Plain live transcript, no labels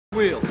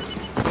Wheel.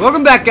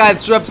 Welcome back,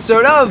 guys, to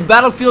episode of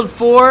Battlefield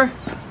 4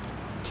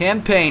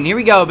 campaign. Here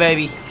we go,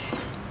 baby.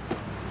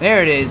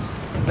 There it is.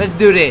 Let's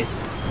do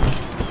this.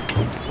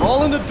 We're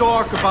all in the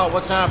dark about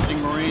what's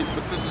happening, Marines,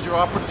 but this is your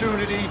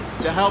opportunity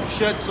to help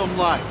shed some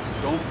light.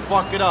 Don't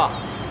fuck it up.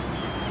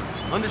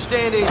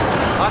 Understanding,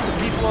 lots of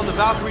people on the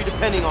Valkyrie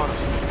depending on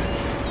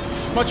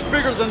us. It's much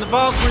bigger than the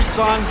Valkyrie,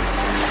 son.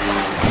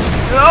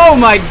 Oh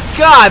my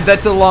god,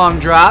 that's a long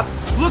drop.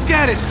 Look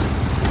at it!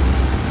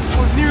 I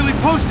was nearly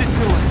posted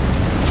to it.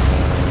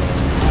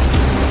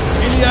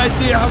 Any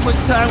idea how much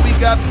time we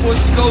got before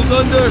she goes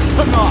under?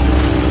 Come on.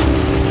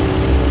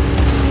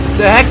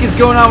 The heck is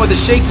going on with the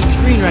shaky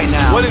screen right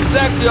now? What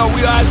exactly are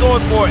we eyes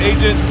on for,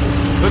 Agent?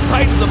 The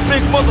Titan's a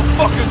big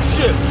motherfucking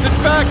ship. Sit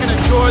back and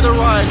enjoy the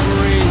ride,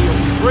 Marine.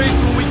 You'll be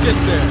briefed when we get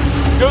there.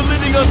 You're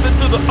leading us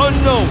into the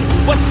unknown.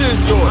 What's to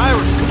enjoy?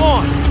 Irish, come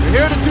on.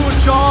 You're here to do a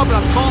job,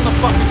 and I'm calling the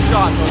fucking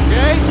shots,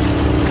 okay?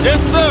 Yes,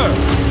 sir.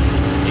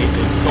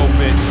 Agent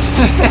Kovic.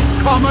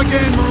 Come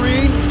again,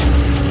 Marine.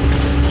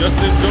 Just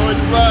enjoy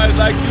the ride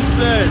like you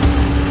said.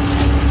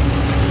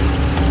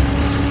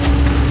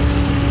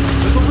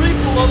 There's a reef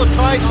below the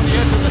Titan on the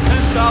edge of the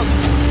 10,000.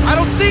 I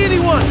don't see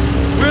anyone!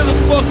 Where the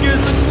fuck is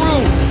the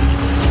crew?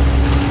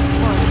 Oh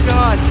my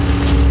god.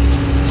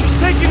 She's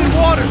taking in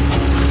water.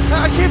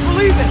 I can't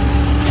believe it.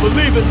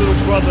 Believe it, little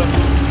brother.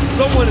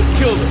 Someone has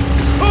killed her.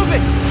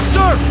 Kovic!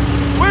 Sir!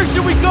 Where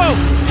should we go?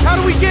 How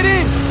do we get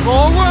in?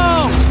 Go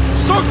around.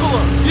 Circle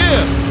her.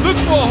 Yeah, look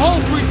for a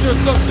hull breach or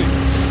something.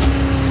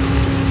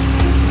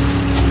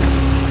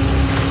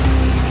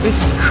 This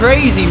is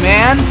crazy,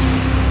 man.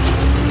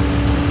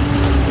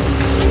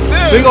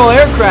 There. Big ol'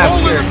 aircraft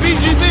Over here. the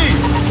BGB.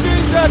 We've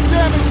seen that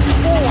damage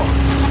before.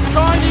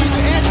 Chinese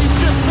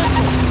anti-ship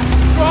missiles.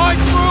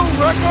 Drive through,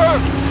 Wrecker.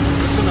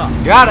 Listen up.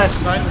 Got us.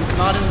 Titan is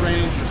not in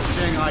range of the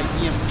Shanghai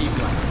EMP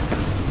blast.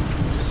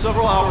 There's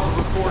several hours of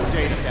record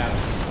data,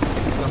 Captain.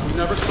 Stuff we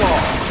never saw.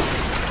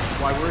 That's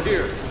why we're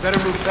here. We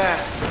better move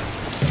fast.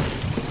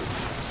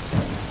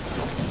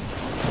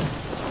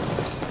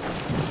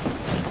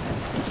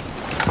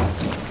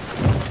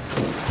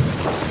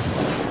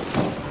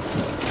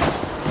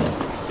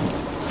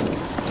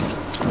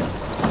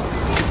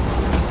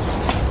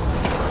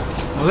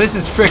 Well, this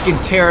is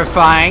freaking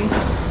terrifying.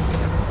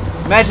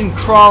 Imagine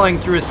crawling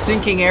through a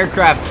sinking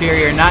aircraft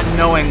carrier not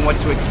knowing what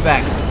to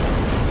expect.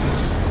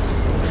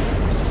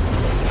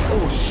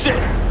 Oh, shit!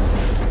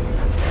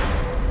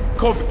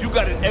 Kovic, you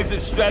got an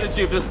exit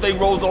strategy if this thing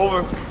rolls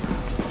over?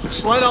 Should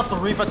slide off the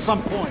reef at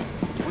some point.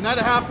 When that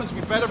happens,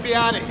 we better be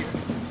out of here.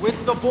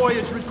 With the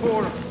voyage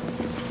recorder.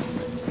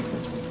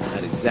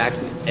 Not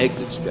exactly an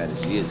exit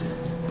strategy, is it?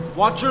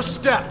 Watch your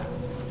step.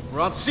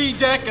 We're on C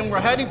deck and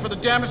we're heading for the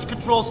damage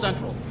control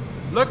central.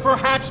 Look for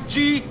hatch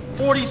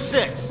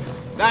G46.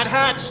 That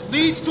hatch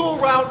leads to a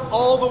route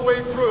all the way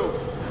through.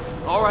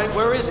 All right,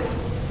 where is it?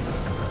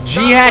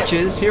 G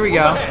hatches. Here we Go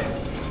go. ahead.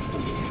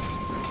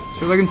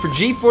 So we're looking for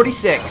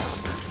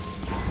G46.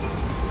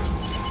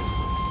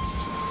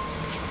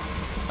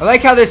 I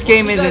like how this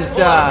game isn't,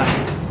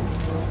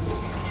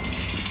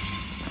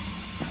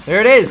 there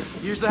it is.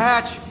 Here's the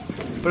hatch.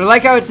 But I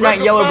like how it's not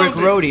Wrecker Yellow Brick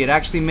found it. Roadie. It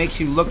actually makes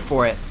you look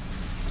for it.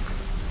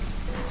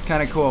 It's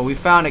kind of cool. We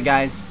found it,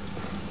 guys.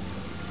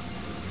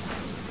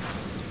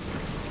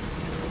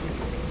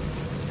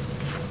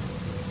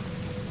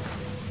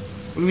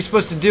 What are we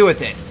supposed to do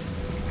with it?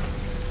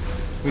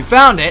 We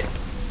found it.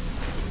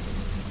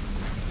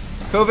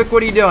 Kovic,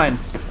 what are you doing?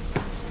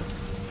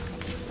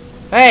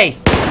 Hey!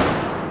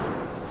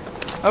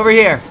 Over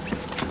here.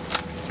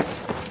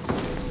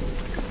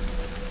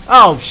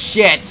 Oh,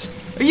 shit.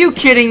 Are you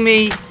kidding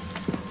me?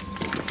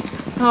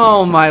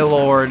 Oh, my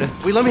lord.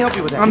 Wait, let me help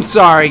you with that. I'm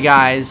sorry,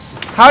 guys.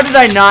 How did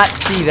I not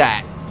see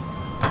that?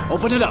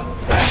 Open it up.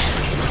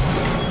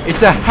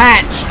 It's a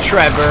hatch,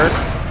 Trevor.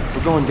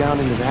 We're going down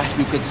into that.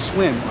 You could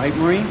swim, right,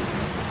 Marine?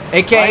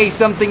 AKA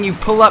something you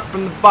pull up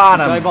from the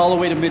bottom. Dive all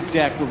the way to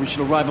mid-deck where we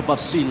should arrive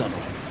above sea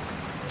level.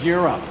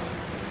 Gear up.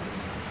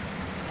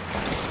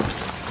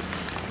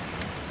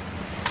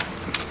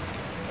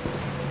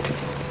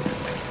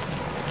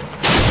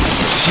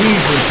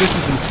 Jesus, this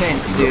is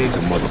intense, dude. The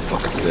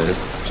motherfucker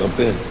says, jump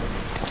in.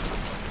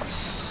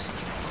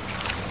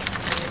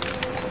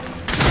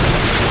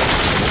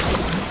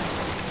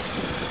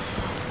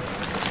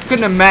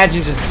 Couldn't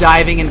imagine just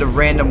diving into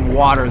random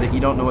water that you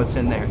don't know what's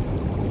in there.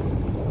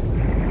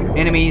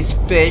 Enemies,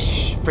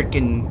 fish,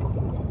 freaking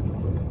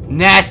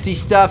nasty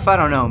stuff. I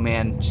don't know,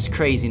 man. Just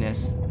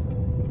craziness.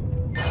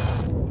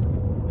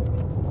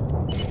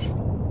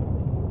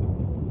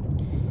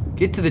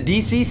 Get to the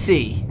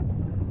DCC.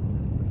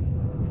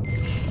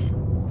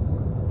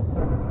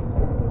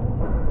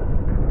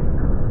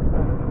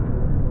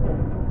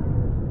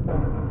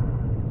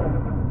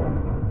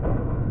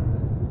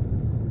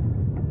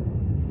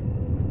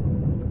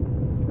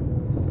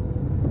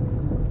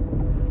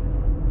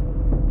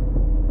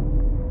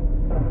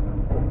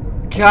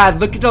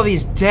 God, look at all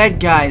these dead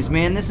guys,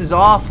 man. This is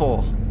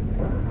awful.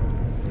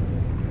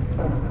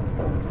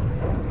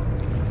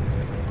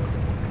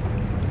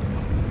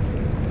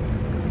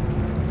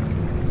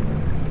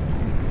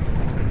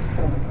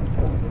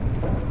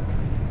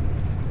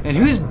 And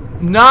who's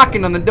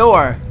knocking on the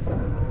door?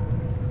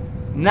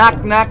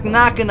 Knock, knock,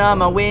 knocking on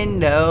my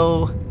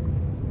window.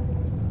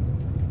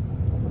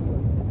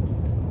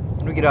 How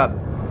do we get up?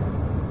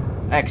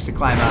 X to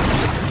climb up.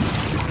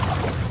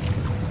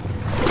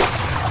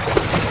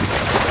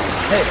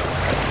 Hey,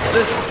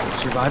 listen.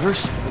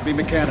 Survivors? It'll be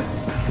mechanical.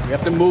 We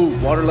have to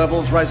move. Water level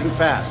is rising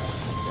fast.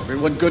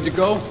 Everyone good to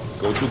go?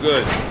 Go too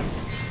good.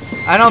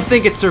 I don't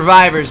think it's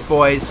survivors,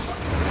 boys.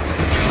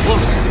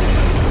 Close.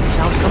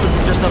 Sounds coming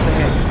from just up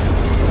ahead.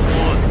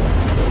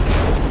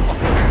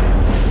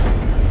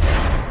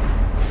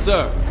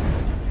 Sir,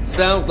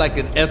 sounds like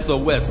an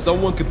SOS.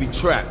 Someone could be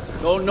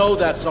trapped. Don't know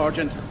that,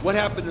 Sergeant. What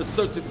happened to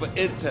searching for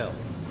intel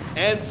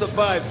and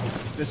survival?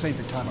 This ain't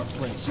the time or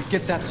place. You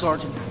get that,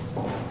 Sergeant?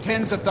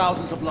 Tens of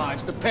thousands of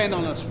lives depend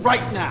on us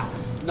right now.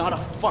 Not a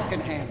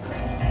fucking handful.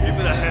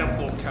 Even a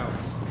handful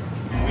counts.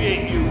 We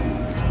ain't you.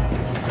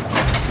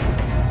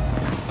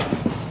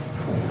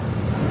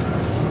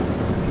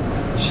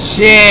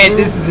 Shit,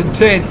 this is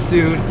intense,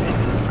 dude.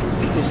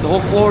 Yes, the whole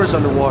floor is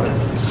underwater.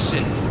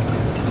 Shit.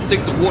 I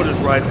think the water's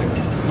rising.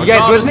 You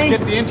guys with To me?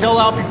 get the intel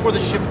out before the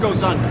ship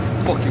goes under.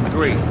 Fucking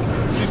great.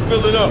 She's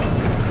filling up.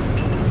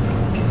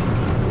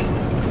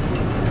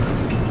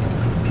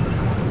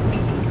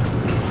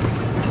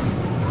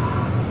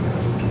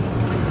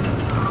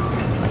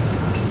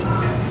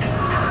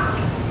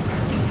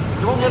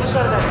 They're on the other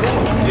side of that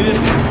door. Get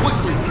in there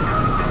quickly.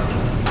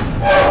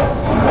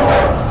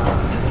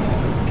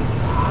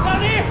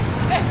 Down here!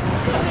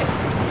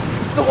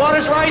 Hey, the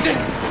water's rising!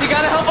 You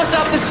gotta help us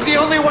out. This is the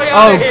only way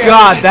out Oh of here.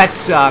 god, that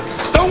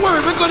sucks. Don't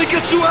worry, we're gonna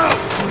get you out.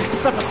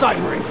 Step aside,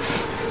 Marine.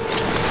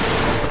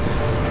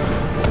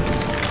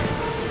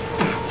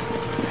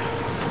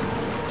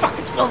 Fuck,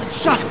 it's building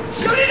shut.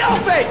 Shoot it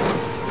open!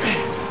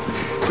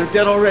 They're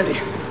dead already.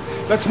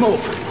 Let's move.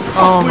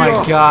 Oh my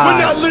We're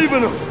god. not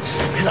leaving them.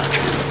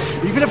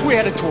 Look, even if we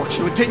had a torch,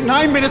 it would take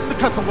 9 minutes to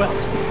cut the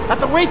welds. At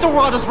the rate the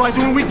water's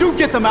rising, when we do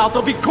get them out,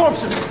 they'll be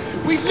corpses.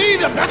 We need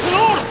them. That's an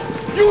order.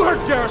 You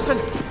heard Garrison.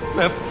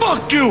 Man,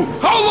 fuck you.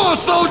 Hold on,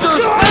 soldiers.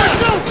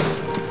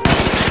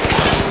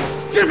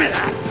 Give me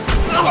that.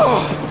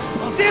 Oh,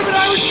 damn it,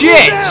 Irish.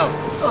 Shit.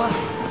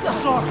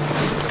 Sorry.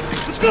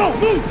 Let's go.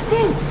 Move.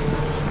 Move.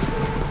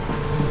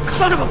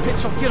 Son of a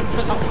bitch. I'll get him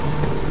for that.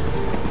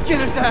 Get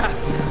his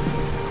ass.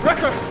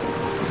 Wrecker.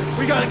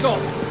 We gotta go.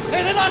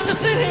 Hey, they locked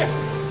us in here!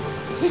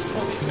 Please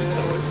tell me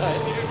that we're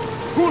tied here.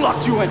 Who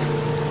locked you in?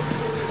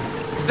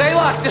 They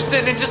locked us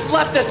in and just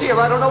left us here.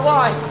 I don't know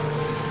why.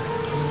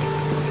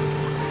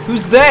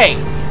 Who's they?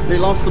 They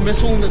launched the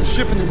missile into the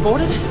ship and then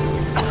boarded it?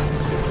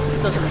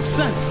 It doesn't make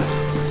sense.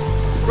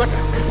 Wrecker,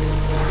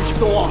 we should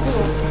go on.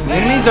 The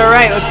enemies?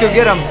 Alright, let's go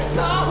get them.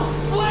 No!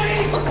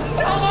 Please!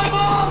 Tell my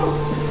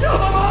mom! Tell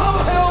my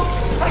mom! Help!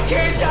 I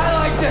can't die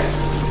like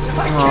this!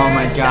 I can't Oh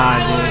my god,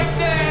 die dude. like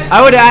this!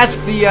 I would ask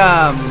the,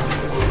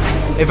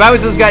 if I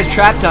was those guys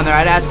trapped down there,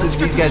 I'd ask these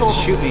guys to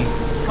shoot me.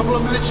 Couple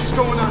of minutes, she's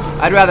going on.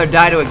 I'd rather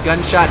die to a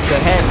gunshot to the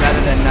head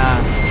rather than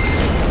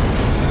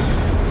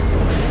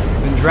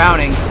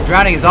drowning.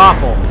 Drowning is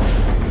awful.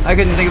 I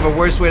couldn't think of a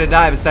worse way to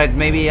die besides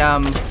maybe,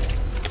 You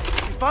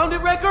found it,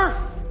 Wrecker?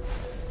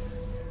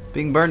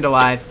 being burned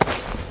alive.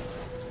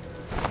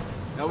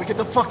 Now we get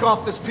the fuck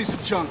off this piece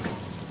of junk.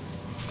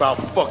 About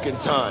fucking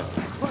time.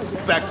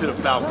 Back to the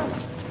balcony.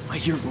 I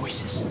hear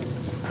voices.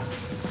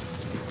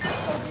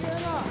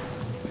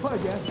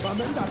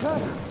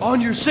 On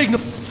your signal.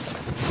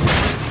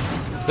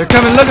 They're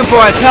coming looking for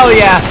us, hell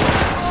yeah.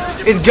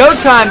 It's go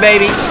time,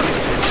 baby.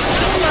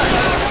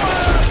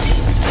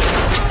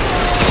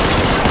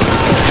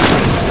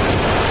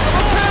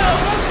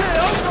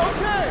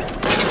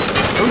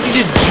 Don't you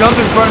just jump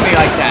in front of me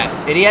like that,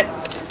 idiot?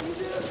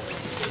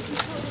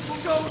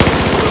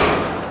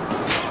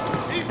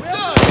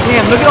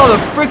 Damn, look at all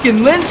the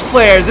freaking lens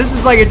flares. This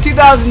is like a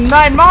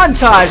 2009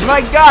 montage. My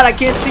god, I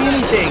can't see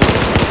anything.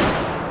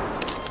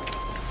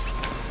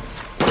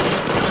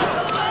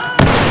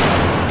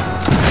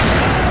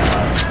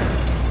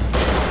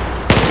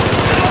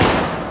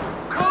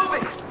 Kobe,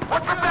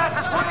 what's the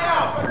fastest way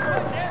out?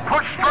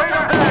 Push straight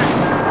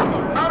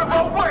ahead. Out of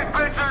our way,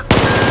 bitches.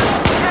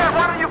 Yeah,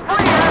 why don't you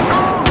free,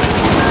 asshole?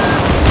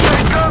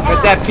 Take cover.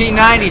 Got that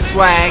P90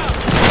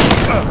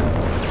 swag.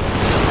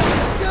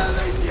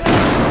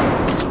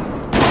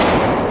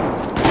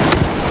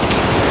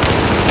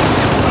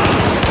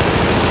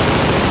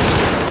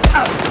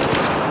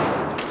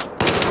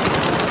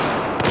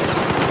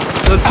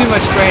 A little too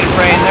much spraying and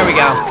praying. There we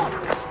go.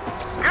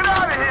 Get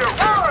out of here,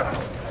 run!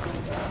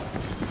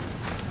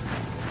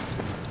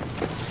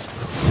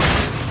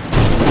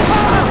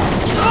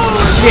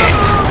 Shit.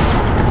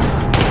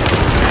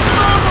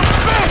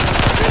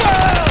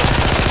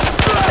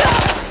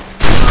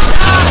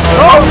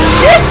 Oh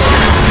shit!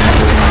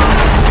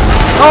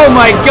 Oh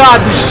my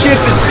god, the ship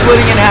is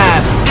splitting in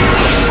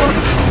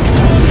half.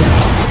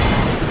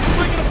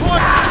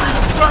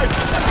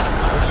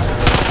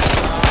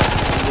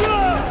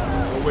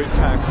 Oh, wait,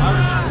 Pack.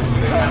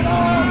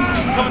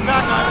 Coming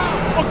back,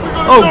 Irish. Fuck, we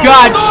gonna Oh do?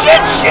 god,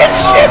 shit, shit,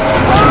 shit!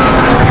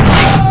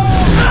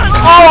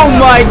 Oh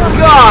my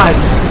god!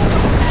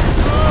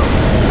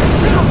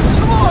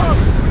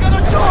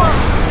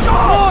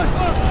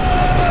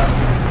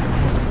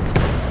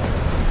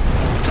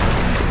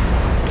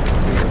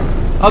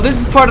 Oh, this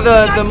is part of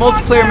the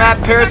multiplayer map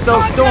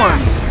Paracel Storm.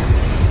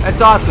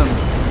 That's awesome.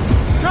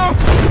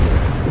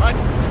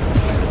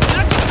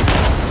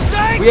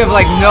 We have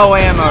like no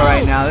ammo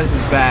right now. This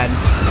is bad.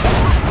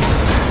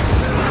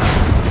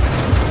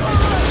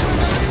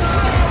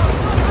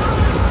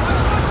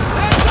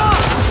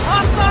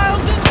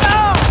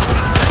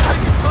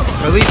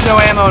 Or at least no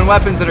ammo and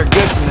weapons that are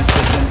good from this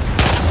distance.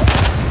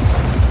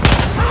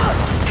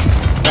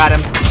 Got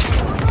him.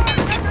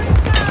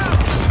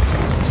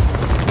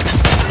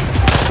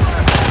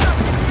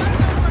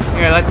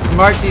 Here, let's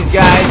mark these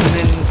guys and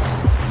then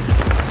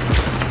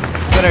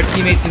set our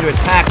teammates into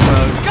attack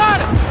mode.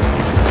 Got him!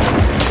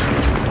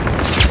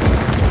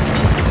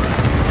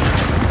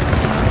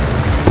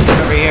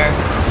 Over here.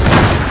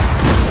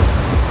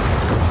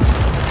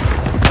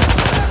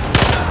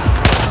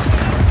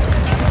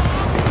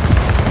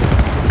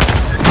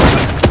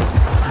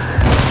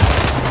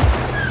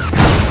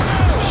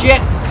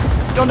 Shit!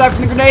 Don't die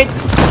from the grenade!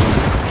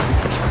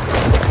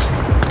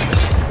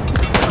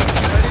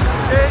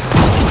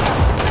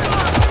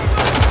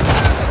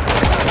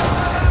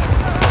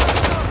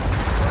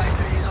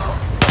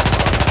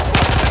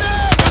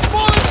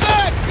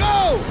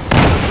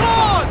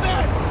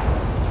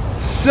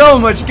 So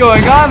much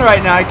going on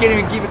right now, I can't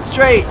even keep it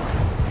straight.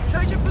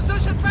 Change your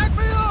position, back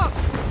me up!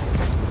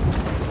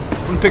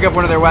 I'm gonna pick up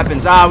one of their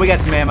weapons. Ah, we got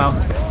some ammo.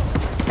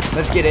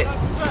 Let's get it.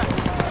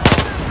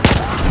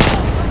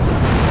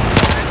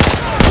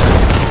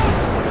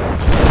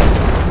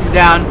 He's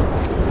down.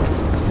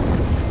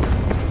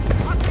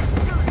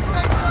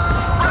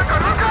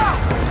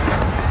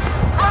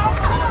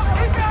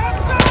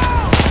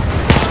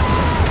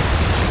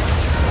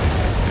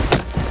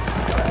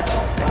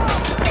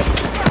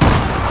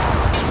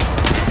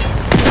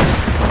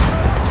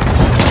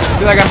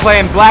 I feel like I'm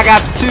playing Black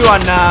Ops 2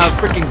 on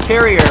freaking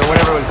Carrier or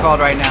whatever it was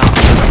called right now.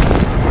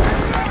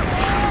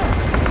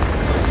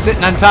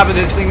 Sitting on top of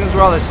this thing, this is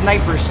where all the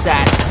snipers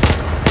sat.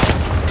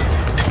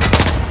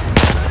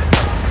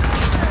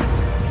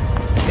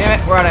 Damn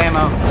it, we're out of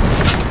ammo.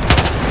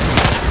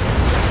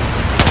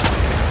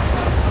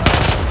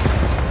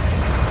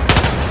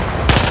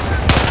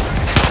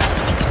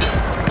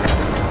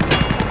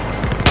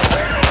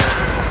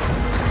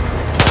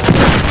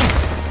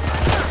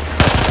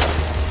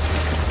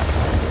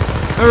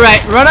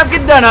 Alright, run up,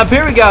 get done up.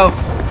 Here we go.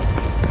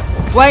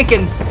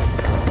 Flanking.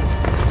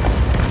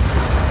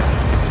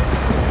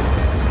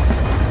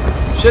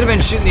 Should have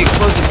been shooting the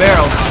explosive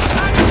barrels.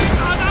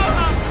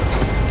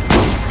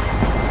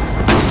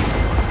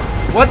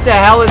 What the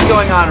hell is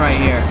going on right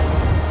here?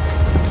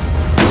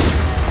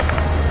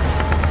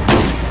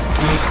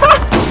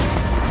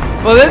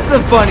 Well, this is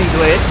a funny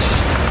glitch.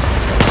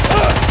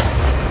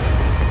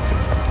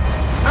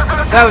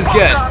 That was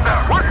good.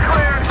 We're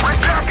cleared. We're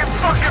back in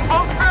fucking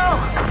Bookville.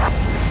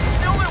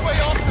 The only way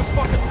off this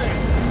fucking thing.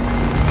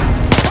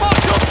 Come on,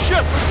 jump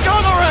ship. Let's go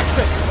to our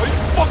exit. Are you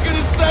fucking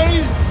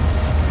insane?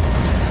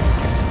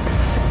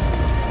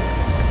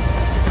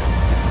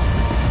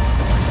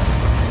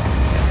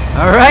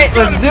 Alright,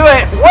 let's do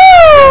it.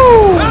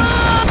 Woo!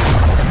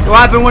 Go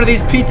hop in one of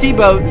these PT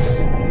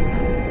boats.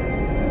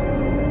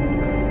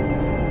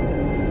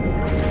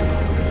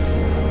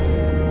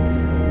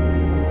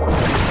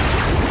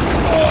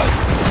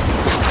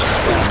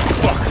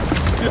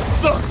 This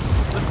sucks.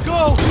 Let's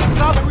go.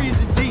 Valkyrie's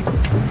in deep.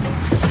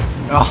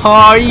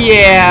 Oh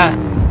yeah.